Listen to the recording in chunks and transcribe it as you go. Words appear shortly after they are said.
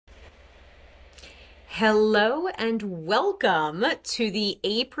Hello and welcome to the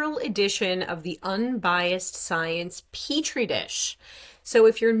April edition of the Unbiased Science Petri Dish. So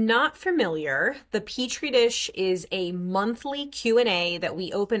if you're not familiar, the Petri Dish is a monthly Q&A that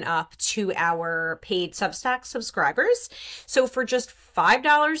we open up to our paid Substack subscribers. So for just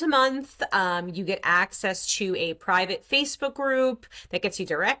 $5 a month, you get access to a private Facebook group that gets you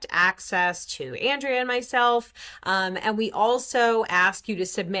direct access to Andrea and myself. And we also ask you to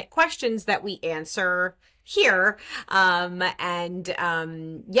submit questions that we answer here.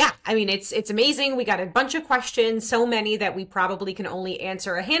 Yeah, I mean, it's amazing. We got a bunch of questions, so many that we probably can only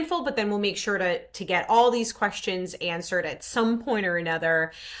answer a handful, but then we'll make sure to get all these questions answered at some point or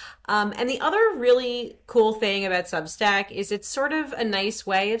another. And the other really cool thing about Substack is it's sort of a nice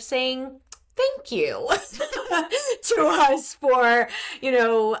way of saying thank you to us for,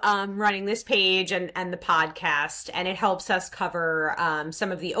 running this page and the podcast. And it helps us cover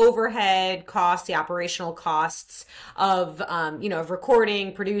some of the overhead costs, the operational costs of, of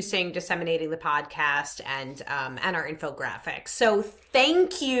recording, producing, disseminating the podcast and our infographics. So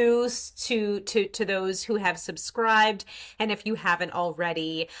thank you to those who have subscribed. And if you haven't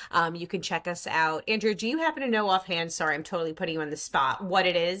already, you can check us out. Andrew, do you happen to know offhand, sorry, I'm totally putting you on the spot, what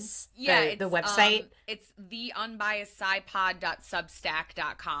it is? Yeah, the website? It's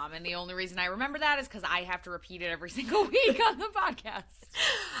theunbiasedscipod.substack.com. And the only reason I remember that is because I have to repeat it every single week on the podcast.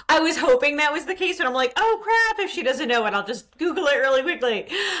 I was hoping that was the case, but I'm like, oh crap, if she doesn't know it, I'll just Google it really quickly.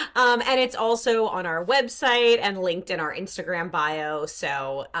 And it's also on our website and linked in our Instagram bio.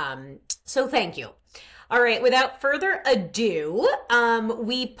 So thank you. All right, without further ado,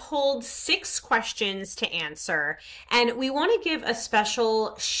 we pulled 6 questions to answer, and we want to give a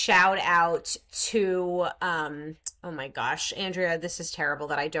special shout out to, oh my gosh, Andrea, this is terrible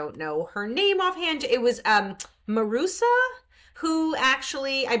that I don't know her name offhand. It was Marusa, who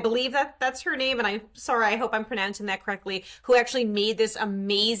actually, I believe that's her name, and I'm sorry, I hope I'm pronouncing that correctly, who actually made this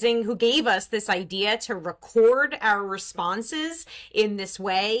amazing, who gave us this idea to record our responses in this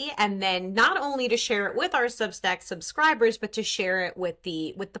way, and then not only to share it with our Substack subscribers, but to share it with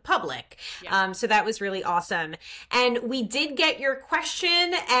the public. Yeah. So that was really awesome. And we did get your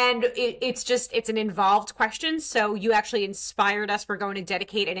question, and it's an involved question, so you actually inspired us. We're going to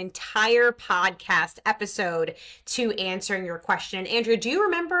dedicate an entire podcast episode to answering your question. Andrea, do you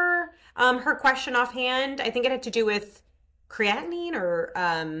remember her question offhand? I think it had to do with creatinine or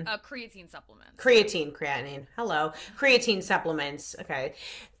creatine supplements. Creatinine. Hello. Creatine supplements. Okay.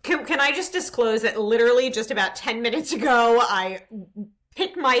 Can I just disclose that literally just about 10 minutes ago, I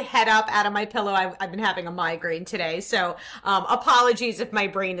picked my head up out of my pillow. I've been having a migraine today, so apologies if my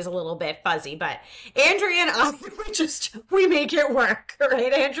brain is a little bit fuzzy, but Andrea and I, we make it work,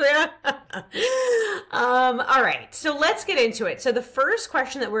 right, Andrea? All right, so let's get into it. So the first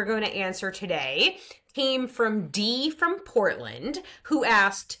question that we're going to answer today came from D from Portland, who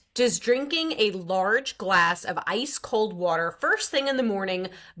asked, does drinking a large glass of ice cold water first thing in the morning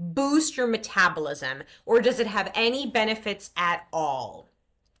boost your metabolism, or does it have any benefits at all?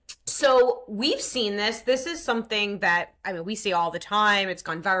 So we've seen this. This is something that, we see all the time. It's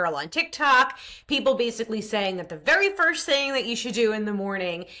gone viral on TikTok. People basically saying that the very first thing that you should do in the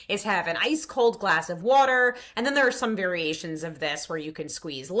morning is have an ice cold glass of water. And then there are some variations of this where you can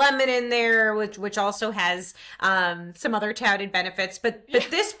squeeze lemon in there, which also has some other touted benefits. But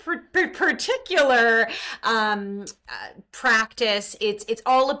this particular practice, it's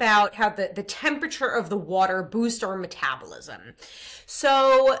all about how the temperature of the water boosts our metabolism.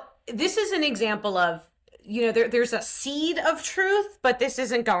 So this is an example of, there's a seed of truth, but this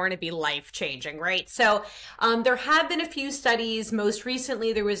isn't going to be life-changing, right? So there have been a few studies. Most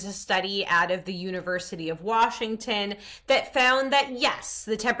recently, there was a study out of the University of Washington that found that, yes,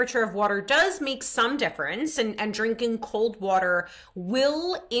 the temperature of water does make some difference, and drinking cold water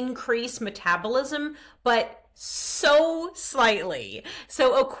will increase metabolism, but so slightly.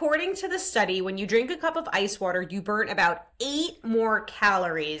 So according to the study, when you drink a cup of ice water, you burn about 8 more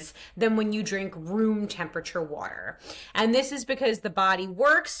calories than when you drink room temperature water. And this is because the body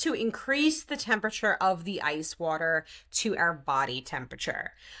works to increase the temperature of the ice water to our body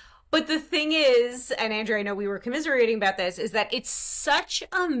temperature. But the thing is, and Andrea, I know we were commiserating about this, is that it's such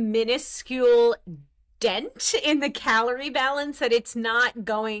a minuscule dent in the calorie balance that it's not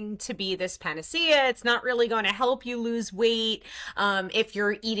going to be this panacea. It's not really going to help you lose weight if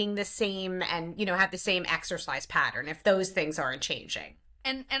you're eating the same and, have the same exercise pattern, if those things aren't changing.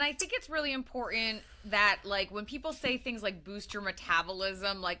 And I think it's really important that, like, when people say things like boost your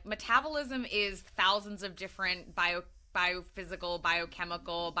metabolism, like, metabolism is thousands of different biophysical,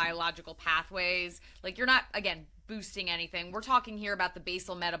 biochemical, biological pathways. Like, you're not, again, boosting anything. We're talking here about the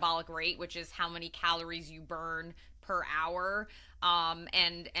basal metabolic rate, which is how many calories you burn per hour.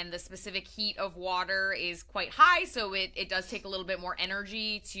 And the specific heat of water is quite high, so it does take a little bit more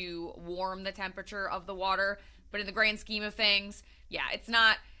energy to warm the temperature of the water. But in the grand scheme of things, yeah, it's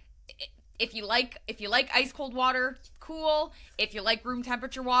not. If you like ice cold water, cool. If you like room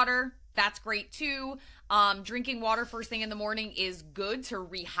temperature water, that's great too. Drinking water first thing in the morning is good to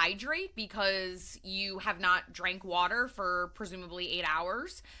rehydrate because you have not drank water for presumably 8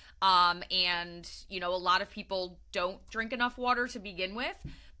 hours. And, you know, a lot of people don't drink enough water to begin with,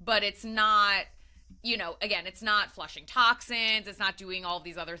 but it's not, you know, again, it's not flushing toxins. It's not doing all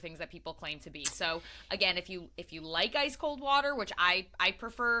these other things that people claim to be. So again, if you like ice cold water, which I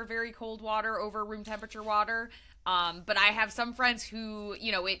prefer very cold water over room temperature water. But I have some friends who,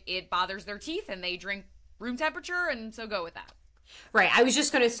 you know, it bothers their teeth and they drink room temperature, and so go with that. Right. I was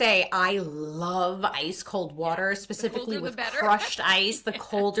just going to say, I love ice cold water, specifically with crushed ice. The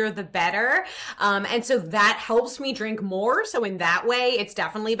colder, the better. And so that helps me drink more. So in that way, it's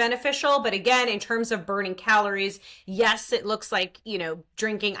definitely beneficial. But again, in terms of burning calories, yes, it looks like, you know,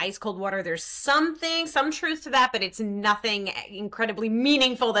 drinking ice cold water, there's some truth to that, but it's nothing incredibly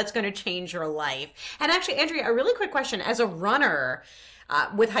meaningful that's going to change your life. And actually, Andrea, a really quick question. As a runner,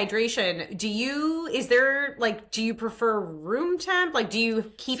 with hydration, do you prefer room temp? Like, do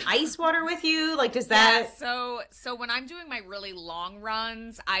you keep ice water with you? Like, does that? Yeah, so when I'm doing my really long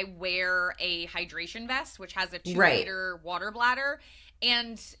runs, I wear a hydration vest, which has a 2-liter water bladder.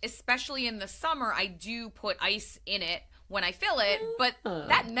 And especially in the summer, I do put ice in it when I fill it, but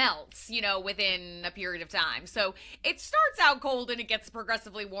that melts, you know, within a period of time. So it starts out cold and it gets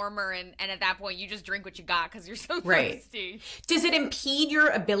progressively warmer. And at that point, you just drink what you got because you're so thirsty. Does it impede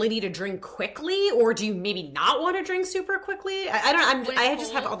your ability to drink quickly, or do you maybe not want to drink super quickly? I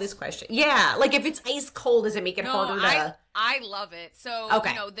just have all these questions. Yeah. Like if it's ice cold, does it make it harder to... I love it. So,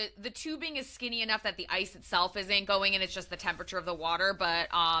 you know, the tubing is skinny enough that the ice itself isn't going in. It's just the temperature of the water. But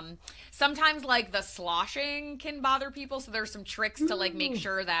sometimes, like, the sloshing can bother people. So there's some tricks to, like, make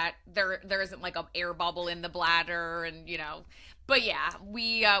sure that there isn't, like, an air bubble in the bladder and, you know. But, yeah,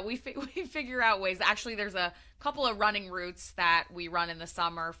 we figure out ways. Actually, there's a couple of running routes that we run in the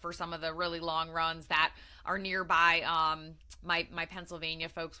summer for some of the really long runs that are nearby. My Pennsylvania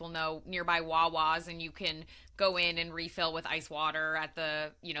folks will know nearby Wawas, and you can go in and refill with ice water at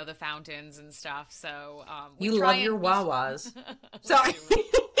the, you know, the fountains and stuff. So you love your Wawas. Sorry.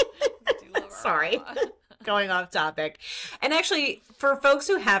 Sorry. Going off topic. And actually, for folks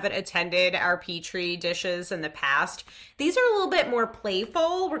who haven't attended our Petri dishes in the past, these are a little bit more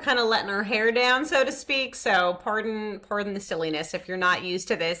playful. We're kind of letting our hair down, so to speak. So pardon the silliness if you're not used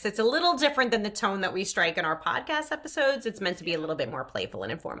to this. It's a little different than the tone that we strike in our podcast episodes. It's meant to be a little bit more playful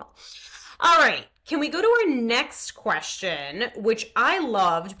and informal. All right. Can we go to our next question, which I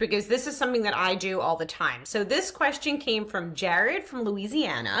loved because this is something that I do all the time. So this question came from Jared from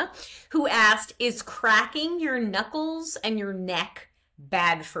Louisiana, who asked, is cracking your knuckles and your neck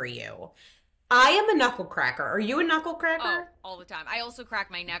bad for you? I am a knuckle cracker. Are you a knuckle cracker? Oh, all the time. I also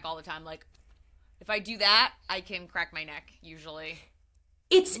crack my neck all the time. Like, if I do that, I can crack my neck usually.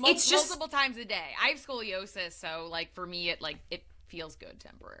 It's just multiple times a day. I have scoliosis, so like for me, it feels good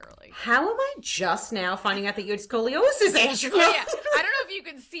temporarily. How am I just now finding out that you had scoliosis, Andrea? Yeah. I don't know if you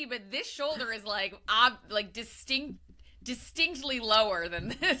can see, but this shoulder is like distinctly lower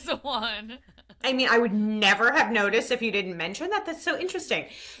than this one. I mean, I would never have noticed if you didn't mention that. That's so interesting.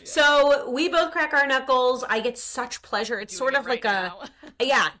 Yeah. So we both crack our knuckles. I get such pleasure. It's sort of like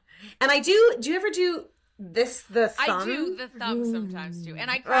yeah. And I do. Do you ever do this? The thumb? I do the thumb sometimes too,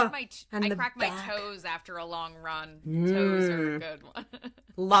 and I crack my toes after a long run. Toes are a good one.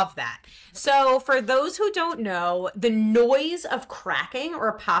 Love that. So for those who don't know, the noise of cracking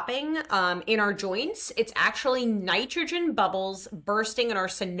or popping in our joints, it's actually nitrogen bubbles bursting in our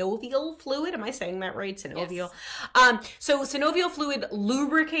synovial fluid. Am I saying that right? Synovial. Yes. So synovial fluid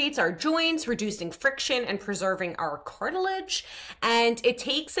lubricates our joints, reducing friction and preserving our cartilage. And it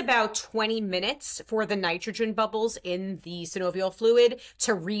takes about 20 minutes for the nitrogen bubbles in the synovial fluid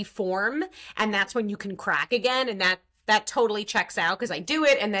to reform. And that's when you can crack again. And that totally checks out because I do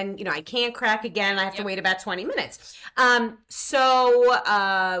it and then, you know, I can't crack again. I have to wait about 20 minutes. What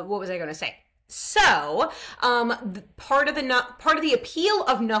was I going to say? So, part of the appeal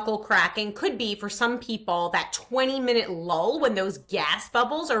of knuckle cracking could be for some people that 20-minute lull when those gas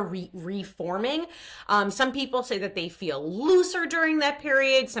bubbles are reforming. Some people say that they feel looser during that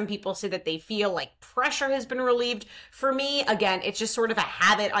period. Some people say that they feel like pressure has been relieved. For me, again, it's just sort of a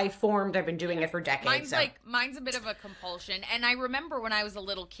habit I formed. I've been doing it for decades. Mine's a bit of a compulsion. And I remember when I was a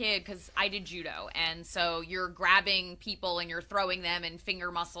little kid, because I did judo, and so you're grabbing people and you're throwing them, and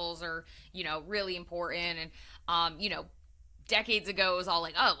finger muscles are, really important. And decades ago it was all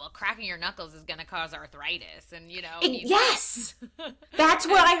like, oh well, cracking your knuckles is going to cause arthritis, and yes. That's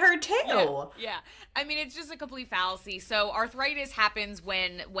what I heard too. Yeah. I mean, it's just a complete fallacy. So arthritis happens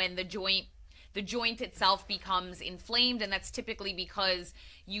when the joint itself becomes inflamed, and that's typically because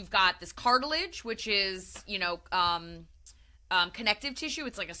you've got this cartilage, which is connective tissue.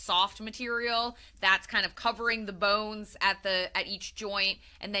 It's like a soft material that's kind of covering the bones at each joint,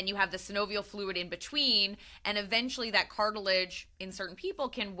 and then you have the synovial fluid in between, and eventually that cartilage in certain people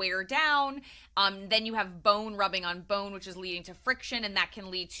can wear down. Then you have bone rubbing on bone, which is leading to friction, and that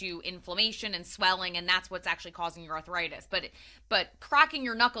can lead to inflammation and swelling, and that's what's actually causing your arthritis. But cracking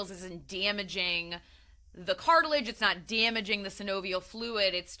your knuckles isn't damaging the cartilage, it's not damaging the synovial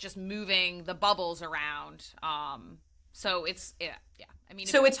fluid, it's just moving the bubbles around. So it's, yeah. I mean,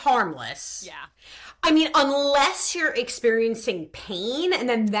 so it's harmless. Yeah. I mean, unless you're experiencing pain, and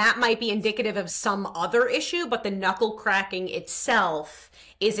then that might be indicative of some other issue, but the knuckle cracking itself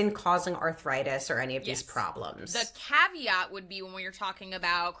isn't causing arthritis or any of these problems. The caveat would be when you're talking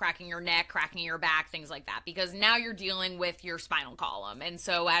about cracking your neck, cracking your back, things like that, because now you're dealing with your spinal column. And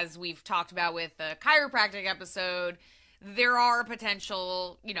so as we've talked about with the chiropractic episode, there are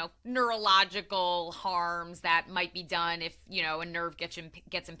potential, neurological harms that might be done if, a nerve gets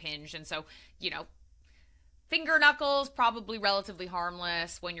impinged. And so, finger knuckles, probably relatively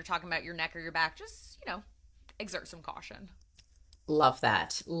harmless. When you're talking about your neck or your back, just, exert some caution. Love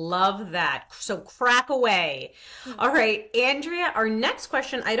that. Love that. So crack away. All right, Andrea, our next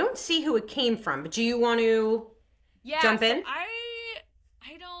question, I don't see who it came from, but do you want to jump in?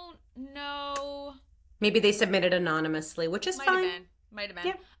 I don't know. Maybe they submitted anonymously, which is fine. Might have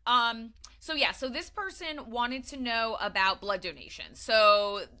been. Yeah. So this person wanted to know about blood donation.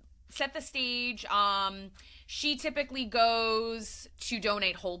 So set the stage. She typically goes to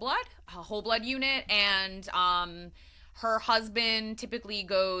donate a whole blood unit, and her husband typically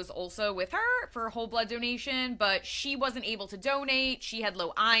goes also with her for whole blood donation, but she wasn't able to donate. She had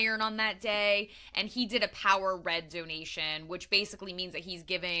low iron on that day, and he did a power red donation, which basically means that he's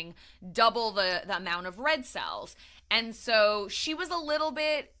giving double the amount of red cells. And so she was a little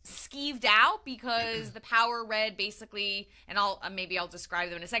bit skeeved out because the power red basically, and I'll describe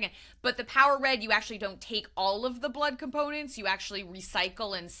them in a second, but the power red, you actually don't take all of the blood components. You actually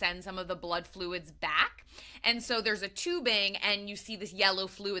recycle and send some of the blood fluids back. And so there's a tubing, and you see this yellow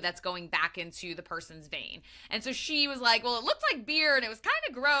fluid that's going back into the person's vein. And so she was like, well, it looked like beer and it was kind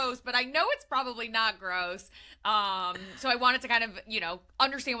of gross, but I know it's probably not gross. So I wanted to kind of,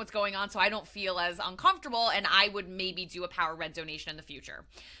 understand what's going on so I don't feel as uncomfortable, and I would maybe do a power red donation in the future.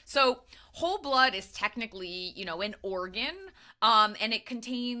 So whole blood is technically, an organ, and it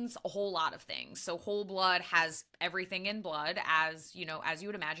contains a whole lot of things. So whole blood has everything in blood, as you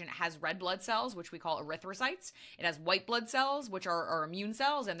would imagine. It has red blood cells, which we call erythrocytes. It has white blood cells, which are immune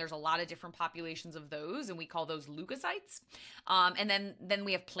cells, and there's a lot of different populations of those, and we call those leukocytes. And then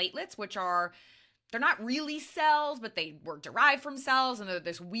we have platelets, which they're not really cells, but they were derived from cells, and they're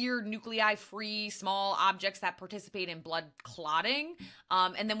this weird nuclei-free small objects that participate in blood clotting.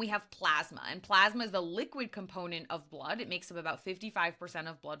 And then we have plasma, and plasma is the liquid component of blood. It makes up about 55%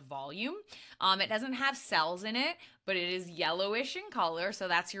 of blood volume. It doesn't have cells in it, but it is yellowish in color, so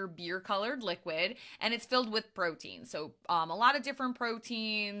that's your beer-colored liquid, and it's filled with proteins. So a lot of different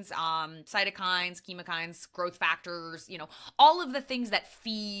proteins, cytokines, chemokines, growth factors, all of the things that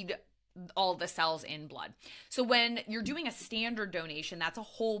feed all the cells in blood. So when you're doing a standard donation, that's a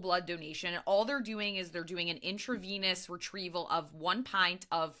whole blood donation, and all they're doing is they're doing an intravenous retrieval of 1 pint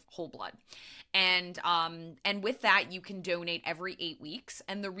of whole blood. And with that, you can donate every 8 weeks.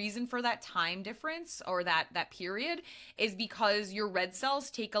 And the reason for that time difference, or that period, is because your red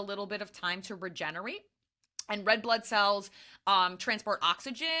cells take a little bit of time to regenerate. And red blood cells transport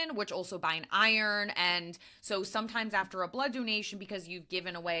oxygen, which also bind iron. And so sometimes after a blood donation, because you've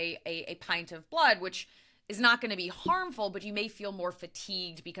given away a pint of blood, which is not going to be harmful, but you may feel more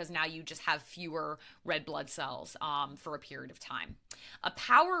fatigued because now you just have fewer red blood cells for a period of time. A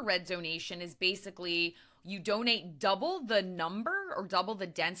power red donation is basically you donate double the number or double the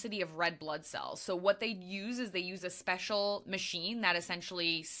density of red blood cells. So what they use is they use a special machine that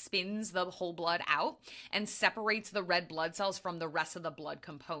essentially spins the whole blood out and separates the red blood cells from the rest of the blood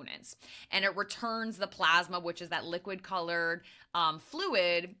components. And it returns the plasma, which is that liquid colored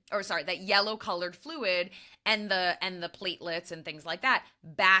fluid, or sorry, that yellow colored fluid, and the platelets and things like that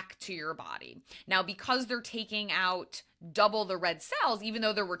back to your body. Now, because they're taking out double the red cells, even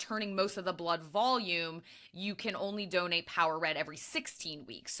though they're returning most of the blood volume, you can only donate power red every 16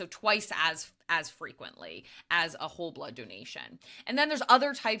 weeks, so twice as frequently as a whole blood donation. And then there's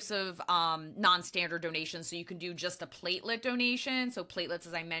other types of non-standard donations. So you can do just a platelet donation. So platelets,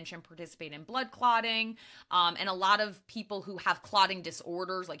 as I mentioned, participate in blood clotting. And a lot of people who have clotting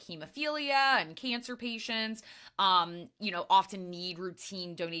disorders like hemophilia and cancer patients, often need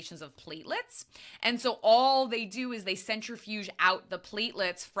routine donations of platelets. And so all they do is they centrifuge out the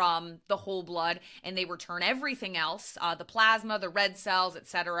platelets from the whole blood, and they return everything else, the plasma, the red cells,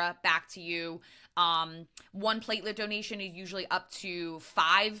 etc., back to you. One platelet donation is usually up to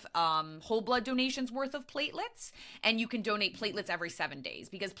 5 whole blood donations worth of platelets, and you can donate platelets every 7 days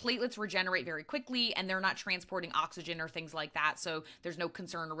because platelets regenerate very quickly and they're not transporting oxygen or things like that, so there's no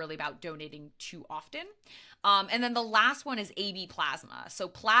concern really about donating too often. And then the last one is AB plasma. So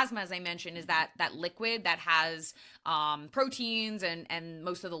plasma, as I mentioned, is that liquid that has proteins and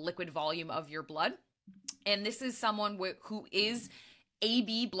most of the liquid volume of your blood. And this is someone who is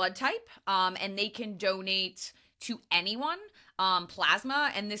AB blood type, and they can donate to anyone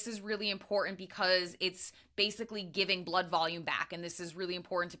plasma. And this is really important because it's basically giving blood volume back. And this is really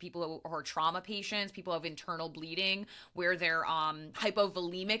important to people who are trauma patients, people who have internal bleeding, where they're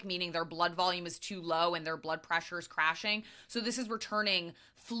hypovolemic, meaning their blood volume is too low and their blood pressure is crashing. So this is returning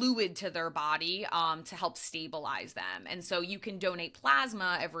fluid to their body to help stabilize them. And so you can donate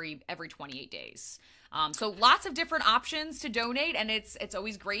plasma every 28 days. So lots of different options to donate, and it's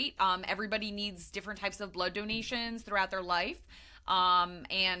always great. Everybody needs different types of blood donations throughout their life.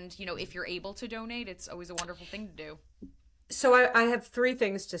 And if you're able to donate, it's always a wonderful thing to do. So I have 3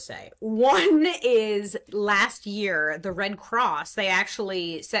 things to say. One is last year, the Red Cross, they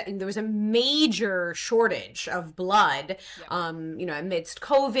actually said there was a major shortage of blood. Yeah. Amidst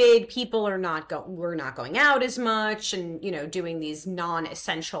COVID, people we're not going out as much and, doing these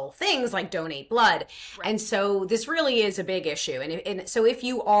non-essential things like donate blood. Right. And so this really is a big issue. And so if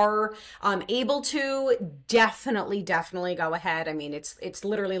you are able to, definitely go ahead. I mean, it's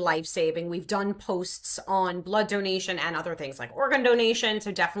literally life-saving. We've done posts on blood donation and other things like organ donation,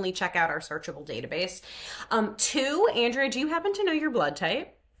 so definitely check out our searchable database. 2, Andrea, do you happen to know your blood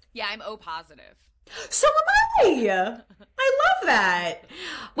type? Yeah, I'm O positive. So am I! I love that.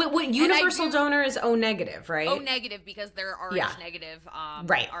 What universal donor is O negative, right? O negative because they're RH negative.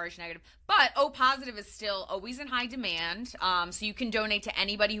 Right. RH negative. But O positive is still always in high demand. So you can donate to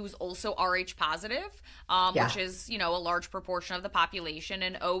anybody who's also RH positive, which is, a large proportion of the population.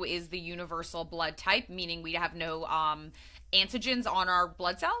 And O is the universal blood type, meaning we have no antigens on our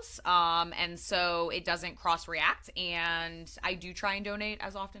blood cells, and so it doesn't cross-react, and I do try and donate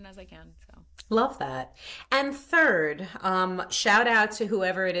as often as I can. So love that. And third, shout out to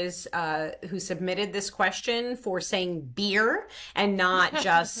whoever it is who submitted this question for saying beer and not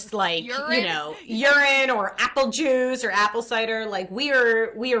just like urine or apple juice or apple cider. Like we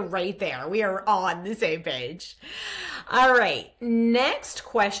are right there. We are on the same page. All right, next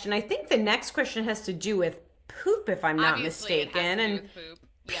question. I think the next question has to do with poop, if I'm not mistaken. And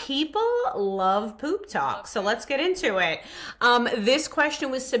people love poop talk. So let's get into it. This question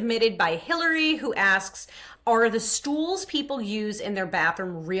was submitted by Hillary, who asks, are the stools people use in their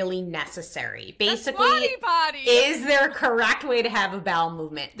bathroom really necessary? Basically, the squatty potty. Is there a correct way to have a bowel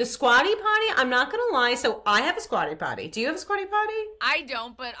movement? The squatty potty, I'm not going to lie. So I have a squatty potty. Do you have a squatty potty? I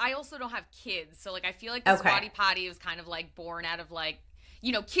don't, but I also don't have kids. So I feel like the squatty potty was kind of born out of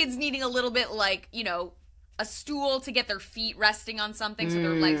kids needing a little bit a stool to get their feet resting on something so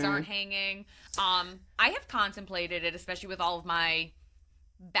their legs aren't hanging. I have contemplated it, especially with all of my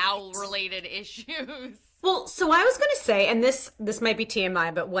bowel-related issues. Well, so I was going to say, and this might be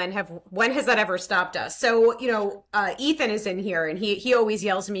TMI, but when has that ever stopped us? So, Ethan is in here, and he always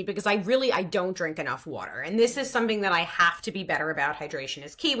yells at me because I don't drink enough water. And this is something that I have to be better about. Hydration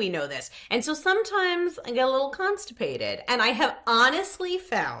is key. We know this. And so sometimes I get a little constipated. And I have honestly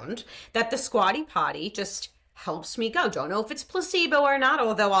found that the squatty potty just helps me go. Don't know if it's placebo or not,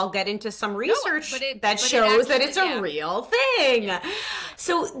 although I'll get into some research that shows that it's a real thing. Yeah.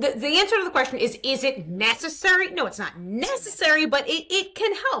 So the answer to the question is it necessary? No, it's not necessary, but it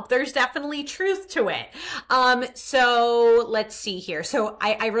can help. There's definitely truth to it. So let's see here. So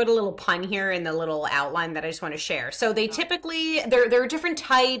I wrote a little pun here in the little outline that I just want to share. So they typically, there are different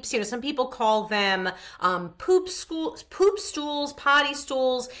types. You know, some people call them poop stools, potty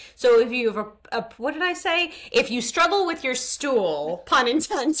stools. So if you have what did I say? If you struggle with your stool, pun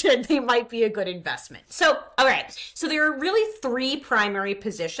intended, they might be a good investment. So, all right. So there are really three primary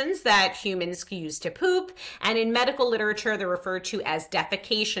positions that humans use to poop. And in medical literature, they're referred to as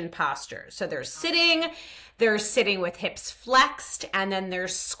defecation postures. So there's sitting with hips flexed, and then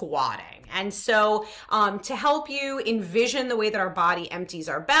there's squatting. And so to help you envision the way that our body empties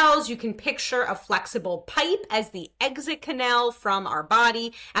our bowels, you can picture a flexible pipe as the exit canal from our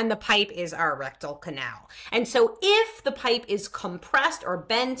body, and the pipe is our rectal canal. And so if the pipe is compressed or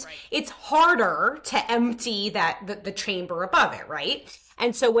bent, it's harder to empty the chamber above it, right?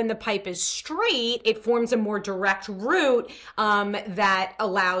 And so when the pipe is straight, it forms a more direct route that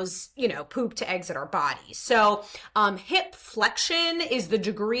allows, poop to exit our body. So hip flexion is the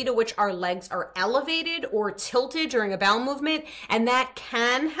degree to which our legs are elevated or tilted during a bowel movement. And that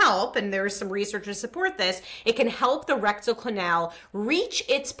can help, and there's some research to support this, it can help the rectal canal reach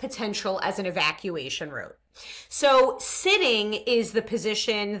its potential as an evacuation route. So sitting is the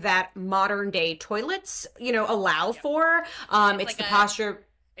position that modern day toilets, allow for. It's the posture.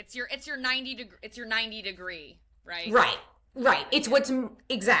 It's your 90 degree, right? Right. It's what's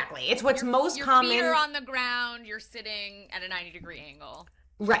most common. Your feet are on the ground. You're sitting at a 90-degree angle.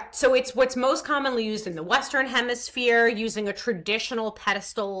 Right. So it's what's most commonly used in the Western Hemisphere, using a traditional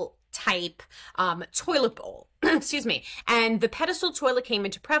pedestal type toilet bowl. Excuse me. And the pedestal toilet came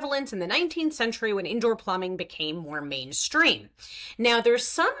into prevalence in the 19th century when indoor plumbing became more mainstream. Now, there's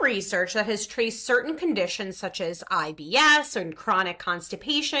some research that has traced certain conditions such as IBS and chronic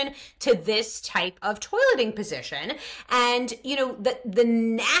constipation to this type of toileting position. And, the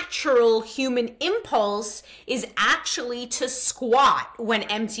natural human impulse is actually to squat when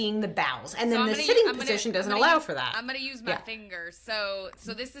emptying the bowels. And then the sitting position doesn't allow for that. I'm going to use my fingers. So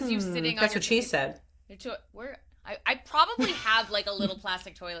this is you sitting on That's what she said. I probably have like a little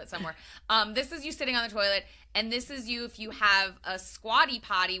plastic toilet somewhere. This is you sitting on the toilet, and this is you if you have a squatty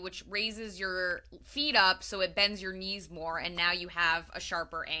potty, which raises your feet up so it bends your knees more, and now you have a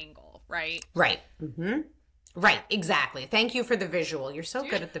sharper angle, right? Right. Mm-hmm. Right, exactly. Thank you for the visual. You're so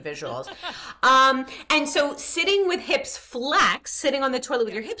good at the visuals. And so sitting with hips flexed, sitting on the toilet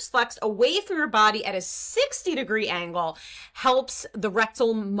with your hips flexed away from your body at a 60-degree angle helps the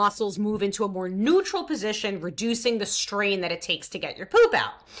rectal muscles move into a more neutral position, reducing the strain that it takes to get your poop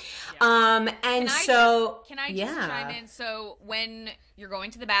out. Can I just chime in? So when you're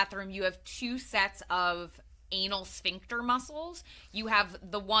going to the bathroom, you have two sets of anal sphincter muscles. You have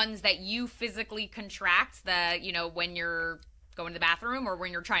the ones that you physically contract, when you're going to the bathroom or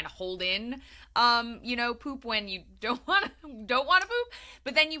when you're trying to hold in poop when you don't want to poop.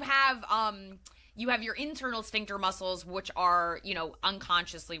 But then you have your internal sphincter muscles, which are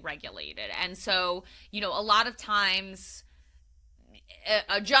unconsciously regulated. And so a lot of times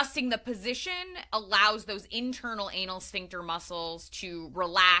adjusting the position allows those internal anal sphincter muscles to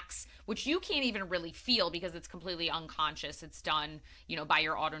relax, which you can't even really feel because it's completely unconscious. It's done, by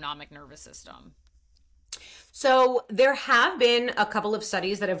your autonomic nervous system. So there have been a couple of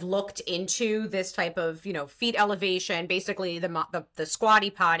studies that have looked into this type of, feet elevation, basically the squatty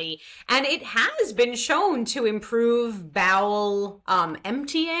potty, and it has been shown to improve bowel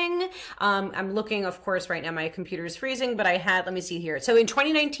emptying. I'm looking, of course, right now my computer is freezing, but let me see here. So in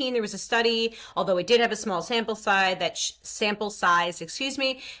 2019, there was a study, although it did have a small sample size, that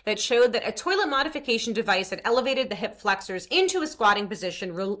showed that a toilet modification device that elevated the hip flexors into a squatting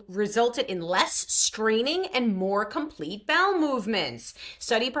position resulted in less straining and more complete bowel movements.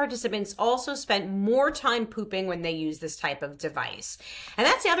 Study participants also spent more time pooping when they used this type of device. And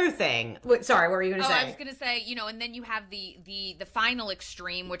that's the other thing. Sorry, what were you going to say? I was going to say, and then you have the final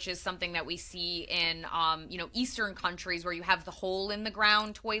extreme, which is something that we see in, Eastern countries where you have the hole in the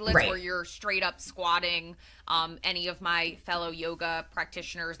ground toilets, where you're straight up squatting. Any of my fellow yoga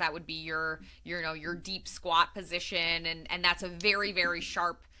practitioners, that would be your deep squat position. And that's a very, very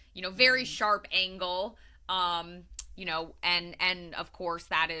sharp, angle. And of course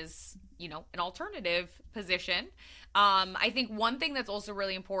that is, an alternative position. I think one thing that's also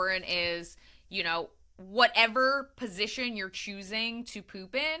really important is, whatever position you're choosing to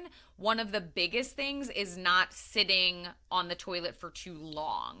poop in, one of the biggest things is not sitting on the toilet for too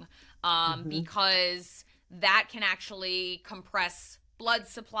long, because that can actually compress blood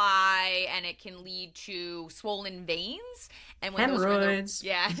supply, and it can lead to swollen veins. And when hemorrhoids.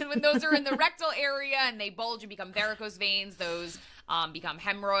 when those are in the rectal area and they bulge and become varicose veins, those become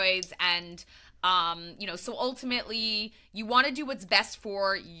hemorrhoids. And so ultimately you want to do what's best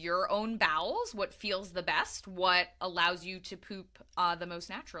for your own bowels, what feels the best, what allows you to poop the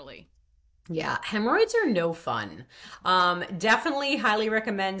most naturally. Yeah, hemorrhoids are no fun. Definitely highly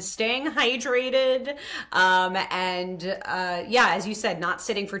recommend staying hydrated. As you said, not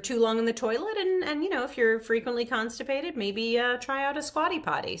sitting for too long in the toilet. And if you're frequently constipated, maybe try out a squatty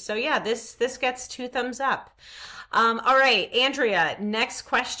potty. So yeah, this gets 2 thumbs up. All right, Andrea, next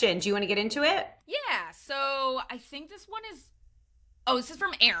question. Do you want to get into it? Yeah, so I think this is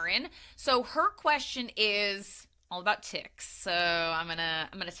from Erin. So her question is all about ticks. So I'm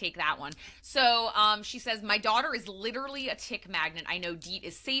gonna take that one. So she says, my daughter is literally a tick magnet. I know DEET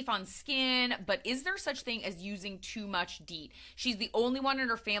is safe on skin, but is there such thing as using too much DEET? She's the only one in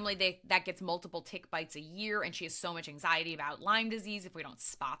her family that gets multiple tick bites a year, and she has so much anxiety about Lyme disease if we don't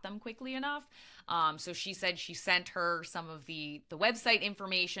spot them quickly enough. So she said she sent her some of the website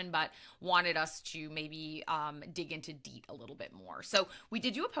information, but wanted us to maybe dig into DEET a little bit more. So we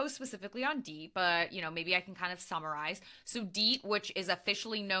did do a post specifically on DEET, but maybe I can kind of summarize. So DEET, which is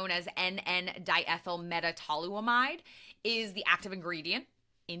officially known as NN-diethylmetatoluamide, is the active ingredient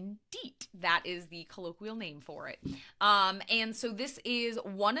in DEET. That is the colloquial name for it. And so this is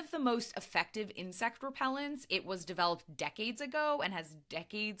one of the most effective insect repellents. It was developed decades ago and has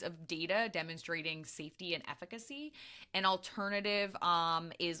decades of data demonstrating safety and efficacy. An alternative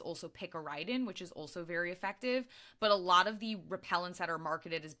is also picaridin, which is also very effective. But a lot of the repellents that are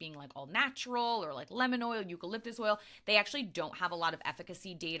marketed as being like all natural or like lemon oil, eucalyptus oil, they actually don't have a lot of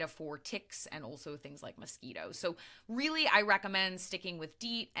efficacy data for ticks and also things like mosquitoes. So really, I recommend sticking with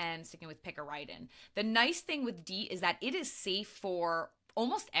DEET and sticking with picaridin. The nice thing with DEET is that it is safe for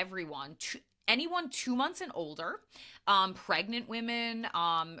almost everyone. Anyone 2 months and older, pregnant women,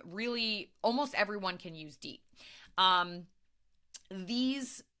 really almost everyone can use DEET.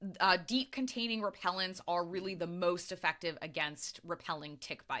 These DEET containing repellents are really the most effective against repelling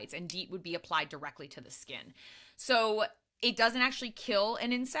tick bites, and DEET would be applied directly to the skin. So it doesn't actually kill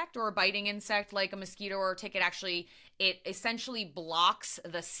an insect or a biting insect like a mosquito or a tick. It essentially blocks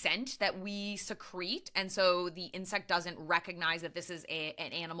the scent that we secrete, and so the insect doesn't recognize that this is an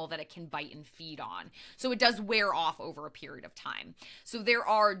animal that it can bite and feed on. So it does wear off over a period of time. So there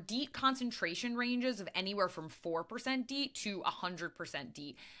are DEET concentration ranges of anywhere from 4% DEET to 100%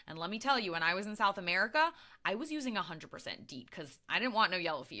 DEET. And let me tell you, when I was in South America, I was using 100% DEET because I didn't want no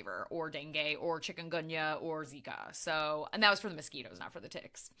yellow fever or dengue or chikungunya or Zika. So, and that was for the mosquitoes, not for the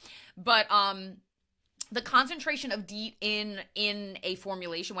ticks. But the concentration of DEET in a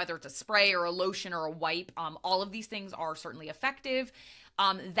formulation, whether it's a spray or a lotion or a wipe, all of these things are certainly effective.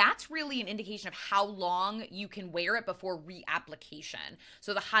 That's really an indication of how long you can wear it before reapplication.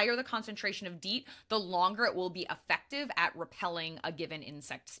 So the higher the concentration of DEET, the longer it will be effective at repelling a given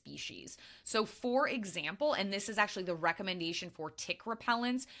insect species. So for example, and this is actually the recommendation for tick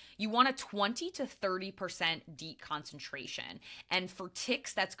repellents, you want a 20 to 30% DEET concentration. And for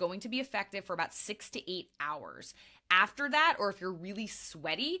ticks, that's going to be effective for about 6 to 8 hours. After that, or if you're really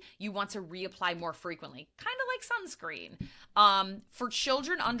sweaty, you want to reapply more frequently, kind of like sunscreen. For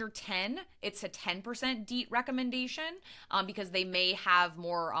children under 10, it's a 10% DEET recommendation because they may have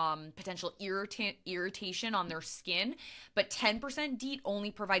more potential irritation on their skin. But 10% DEET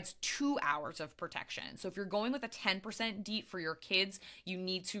only provides 2 hours of protection. So if you're going with a 10% DEET for your kids, you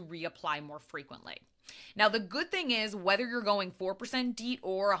need to reapply more frequently. Now, the good thing is, whether you're going 4% DEET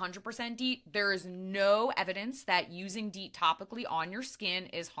or 100% DEET, there is no evidence that using DEET topically on your skin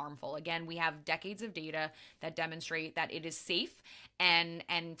is harmful. Again, we have decades of data that demonstrate that it is safe and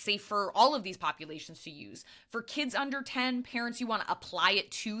safe for all of these populations to use. For kids under 10, parents, you want to apply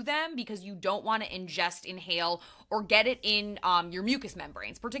it to them because you don't want to ingest, inhale, or get it in your mucous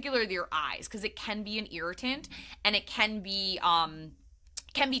membranes, particularly your eyes, because it can be an irritant and it can be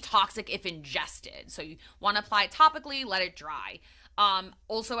toxic if ingested. So you want to apply it topically, let it dry.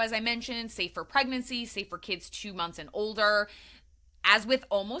 Also, as I mentioned, safe for pregnancy, safe for kids 2 months and older. As with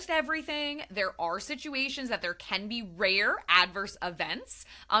almost everything, there are situations that there can be rare adverse events.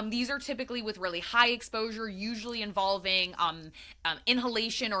 These are typically with really high exposure, usually involving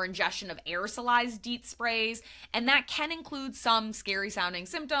inhalation or ingestion of aerosolized DEET sprays. And that can include some scary sounding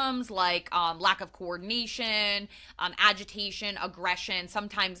symptoms like lack of coordination, agitation, aggression,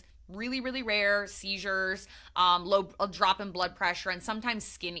 sometimes really, really rare seizures, a drop in blood pressure, and sometimes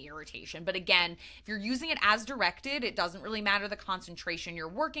skin irritation. But again, if you're using it as directed, it doesn't really matter the concentration you're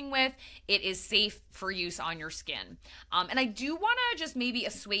working with. It is safe for use on your skin. And I do want to just maybe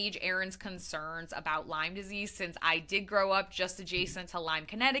assuage Erin's concerns about Lyme disease, since I did grow up just adjacent to Lyme,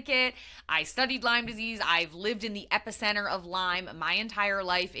 Connecticut. I studied Lyme disease. I've lived in the epicenter of Lyme my entire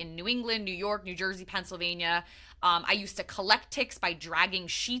life in New England, New York, New Jersey, Pennsylvania. I used to collect ticks by dragging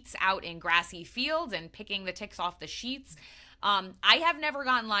sheets out in grassy fields and picking the ticks off the sheets. I have never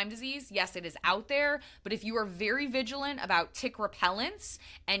gotten Lyme disease. Yes, it is out there, but if you are very vigilant about tick repellents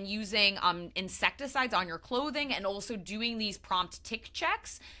and using insecticides on your clothing and also doing these prompt tick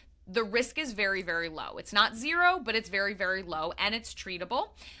checks, the risk is very, very low. It's not zero, but it's very, very low, and it's treatable.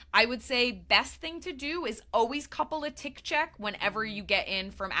 I would say best thing to do is always couple a tick check whenever you get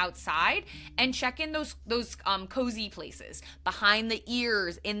in from outside, and check in those cozy places, behind the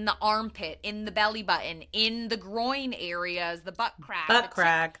ears, in the armpit, in the belly button, in the groin areas, the butt crack. Butt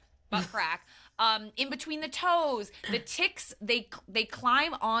crack. In between the toes. The ticks, they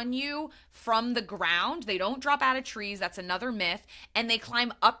climb on you from the ground. They don't drop out of trees. That's another myth. And they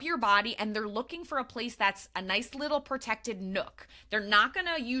climb up your body, and they're looking for a place that's a nice little protected nook. They're not going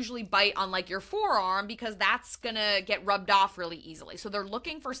to usually bite on like your forearm, because that's going to get rubbed off really easily. So they're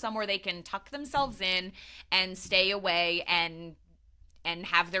looking for somewhere they can tuck themselves in and stay away and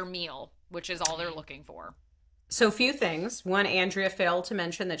have their meal, which is all they're looking for. So a few things. One, Andrea failed to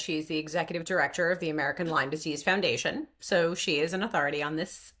mention that she's the executive director of the American Lyme Disease Foundation. So she is an authority on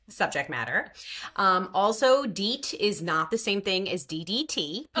this subject matter. Also, DEET is not the same thing as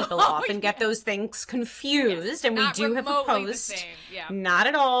DDT. People often get those things confused, and we do have a post. Not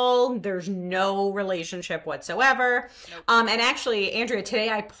at all. There's no relationship whatsoever. Nope. And actually, Andrea, today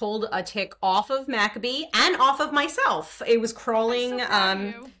I pulled a tick off of Maccabee and off of myself. It was crawling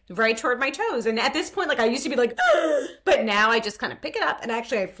right toward my toes. And at this point, like, I used to be like, ugh! But now I just kind of pick it up, and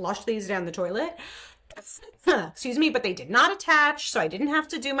actually I flush these down the toilet. Excuse me, but they did not attach, so I didn't have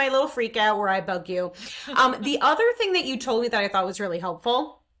to do my little freak out where I bug you. The other thing that you told me that I thought was really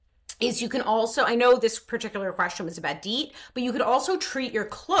helpful is you can also, I know this particular question was about DEET, but you could also treat your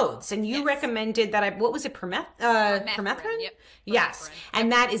clothes. And you recommended that what was it, permethrin? Yep. Yes.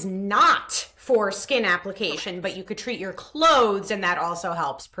 And that is not for skin application, but you could treat your clothes, and that also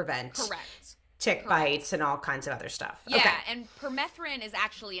helps prevent tick bites and all kinds of other stuff. Yeah, and permethrin is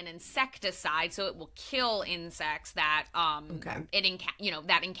actually an insecticide, so it will kill insects that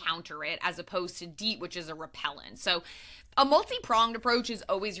that encounter it, as opposed to DEET, which is a repellent. So a multi-pronged approach is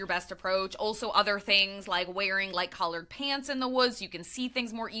always your best approach. Also, other things like wearing light-colored pants in the woods so you can see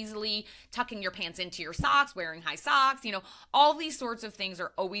things more easily, tucking your pants into your socks, wearing high socks, all these sorts of things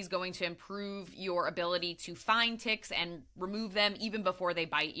are always going to improve your ability to find ticks and remove them even before they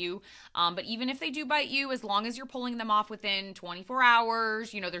bite you. But even if they do bite you, as long as you're pulling them off within 24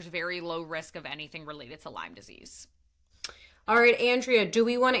 hours, there's very low risk of anything related to Lyme disease. All right, Andrea, do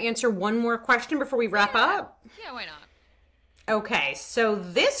we want to answer one more question before we wrap up? Yeah, why not? Okay, so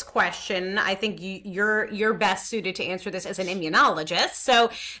this question, I think you're best suited to answer this as an immunologist. So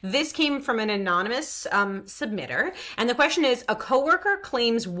this came from an anonymous submitter, and the question is, a coworker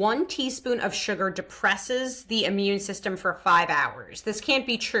claims 1 teaspoon of sugar depresses the immune system for 5 hours. This can't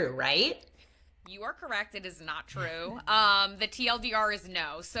be true, right? You are correct. It is not true. The TLDR is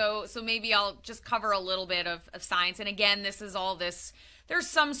no. So maybe I'll just cover a little bit of science. And again, this is all this, there's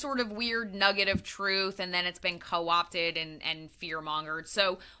some sort of weird nugget of truth, and then it's been co-opted and fear-mongered.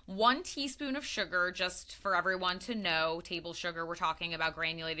 So 1 teaspoon of sugar, just for everyone to know, table sugar, we're talking about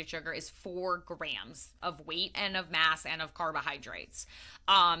granulated sugar, is 4 grams of weight and of mass and of carbohydrates.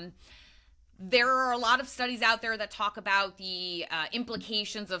 There are a lot of studies out there that talk about the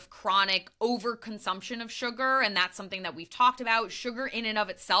implications of chronic overconsumption of sugar, and that's something that we've talked about. Sugar in and of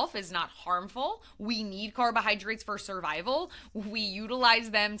itself is not harmful. We need carbohydrates for survival. We utilize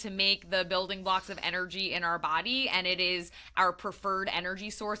them to make the building blocks of energy in our body, and it is our preferred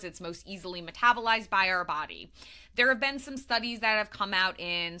energy source. It's most easily metabolized by our body. There have been some studies that have come out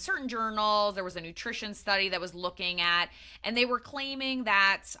in certain journals. There was a nutrition study that was looking at, and they were claiming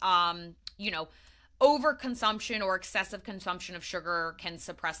that overconsumption or excessive consumption of sugar can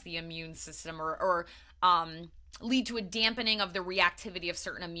suppress the immune system or lead to a dampening of the reactivity of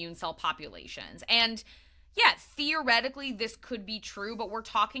certain immune cell populations. And yeah, theoretically, this could be true, but we're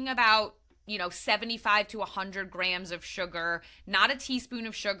talking about 75 to 100 grams of sugar, not a teaspoon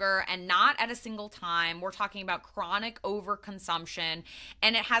of sugar, and not at a single time. We're talking about chronic overconsumption,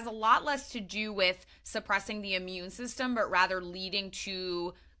 and it has a lot less to do with suppressing the immune system, but rather leading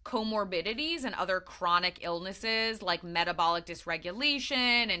to comorbidities and other chronic illnesses like metabolic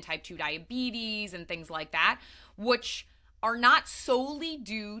dysregulation and type 2 diabetes and things like that, which are not solely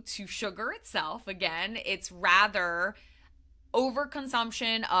due to sugar itself. Again, it's rather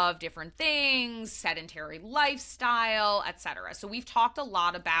overconsumption of different things, sedentary lifestyle, etc. So we've talked a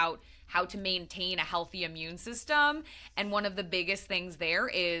lot about how to maintain a healthy immune system, and one of the biggest things there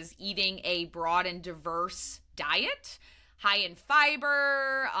is eating a broad and diverse diet, high in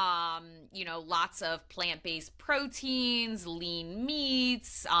fiber, lots of plant-based proteins, lean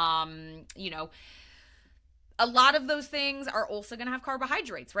meats, a lot of those things are also going to have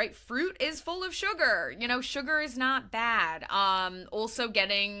carbohydrates, right? Fruit is full of sugar. Sugar is not bad. Also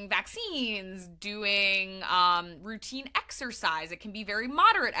getting vaccines, doing routine exercise. It can be very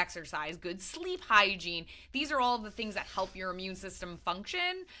moderate exercise, good sleep hygiene. These are all the things that help your immune system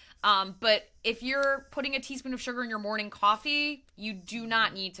function. But if you're putting a teaspoon of sugar in your morning coffee, you do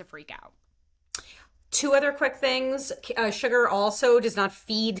not need to freak out. Two other quick things. Sugar also does not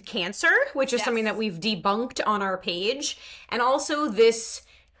feed cancer, which is something that we've debunked on our page. And also this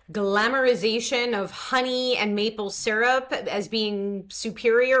glamorization of honey and maple syrup as being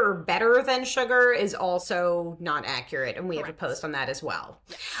superior or better than sugar is also not accurate. And we have a post on that as well.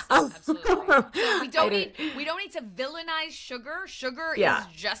 Yes, absolutely. So we don't need to villainize sugar. Sugar is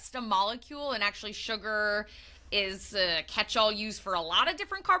just a molecule, and actually sugar is a catch-all used for a lot of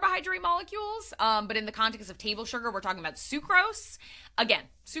different carbohydrate molecules. But in the context of table sugar, we're talking about sucrose. Again,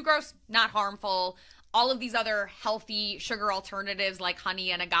 sucrose, not harmful. All of these other healthy sugar alternatives like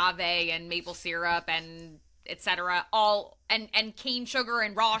honey and agave and maple syrup and etc. all and cane sugar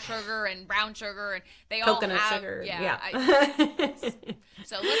and raw sugar and brown sugar, and they coconut all have sugar.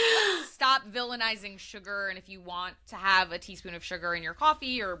 So let's stop villainizing sugar. And if you want to have a teaspoon of sugar in your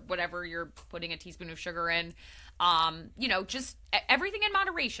coffee or whatever you're putting a teaspoon of sugar in, just everything in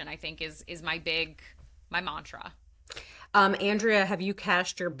moderation, I think is my mantra. Andrea, have you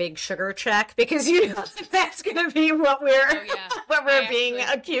cashed your big sugar check? Because that's going to be what we're being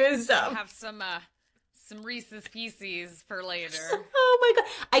accused of. I have some Reese's Pieces for later. Oh my god,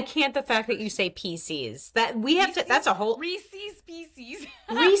 I can't. The fact that you say PCs, that we have to. That's a whole Reese's Pieces.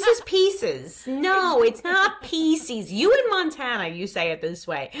 Reese's Pieces. No, it's not PCs. You in Montana, you say it this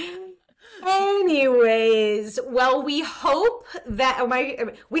way. Anyways, well, we hope you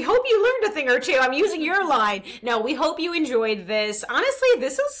learned a thing or two. I'm using your line. No, we hope you enjoyed this. Honestly,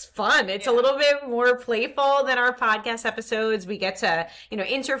 this is fun. It's a little bit more playful than our podcast episodes. We get to,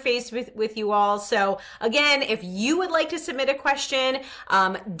 interface with you all. So again, if you would like to submit a question,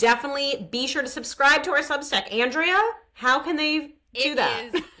 definitely be sure to subscribe to our Substack. Andrea, how can they do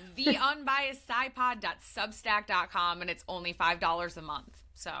that? It is theunbiasedscipod.substack.com, and it's only $5 a month.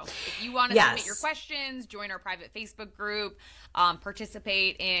 So if you want to submit your questions, join our private Facebook group,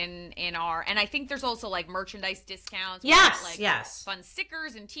 participate in our, and I think there's also like merchandise discounts. Fun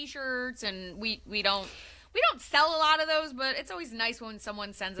stickers and t-shirts, and we don't sell a lot of those, but it's always nice when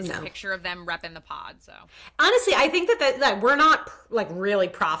someone sends us a picture of them repping the pod. So honestly, I think that we're not like really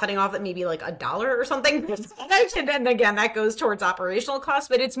profiting off it, maybe like $1 or something. And again, that goes towards operational costs,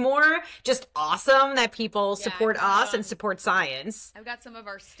 but it's more just awesome that people support us and support science. I've got some of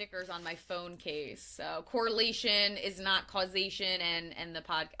our stickers on my phone case. So correlation is not causation, and the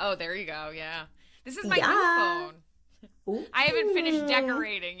pod. Oh, there you go. Yeah. This is my new phone. Ooh. I haven't finished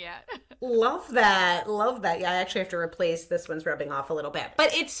decorating yet. Love that. Yeah, I actually have to replace this one's rubbing off a little bit.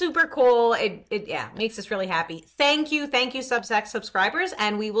 But it's super cool. It makes us really happy. Thank you, Substack subscribers,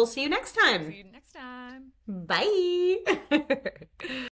 and we will see you next time. See you next time. Bye.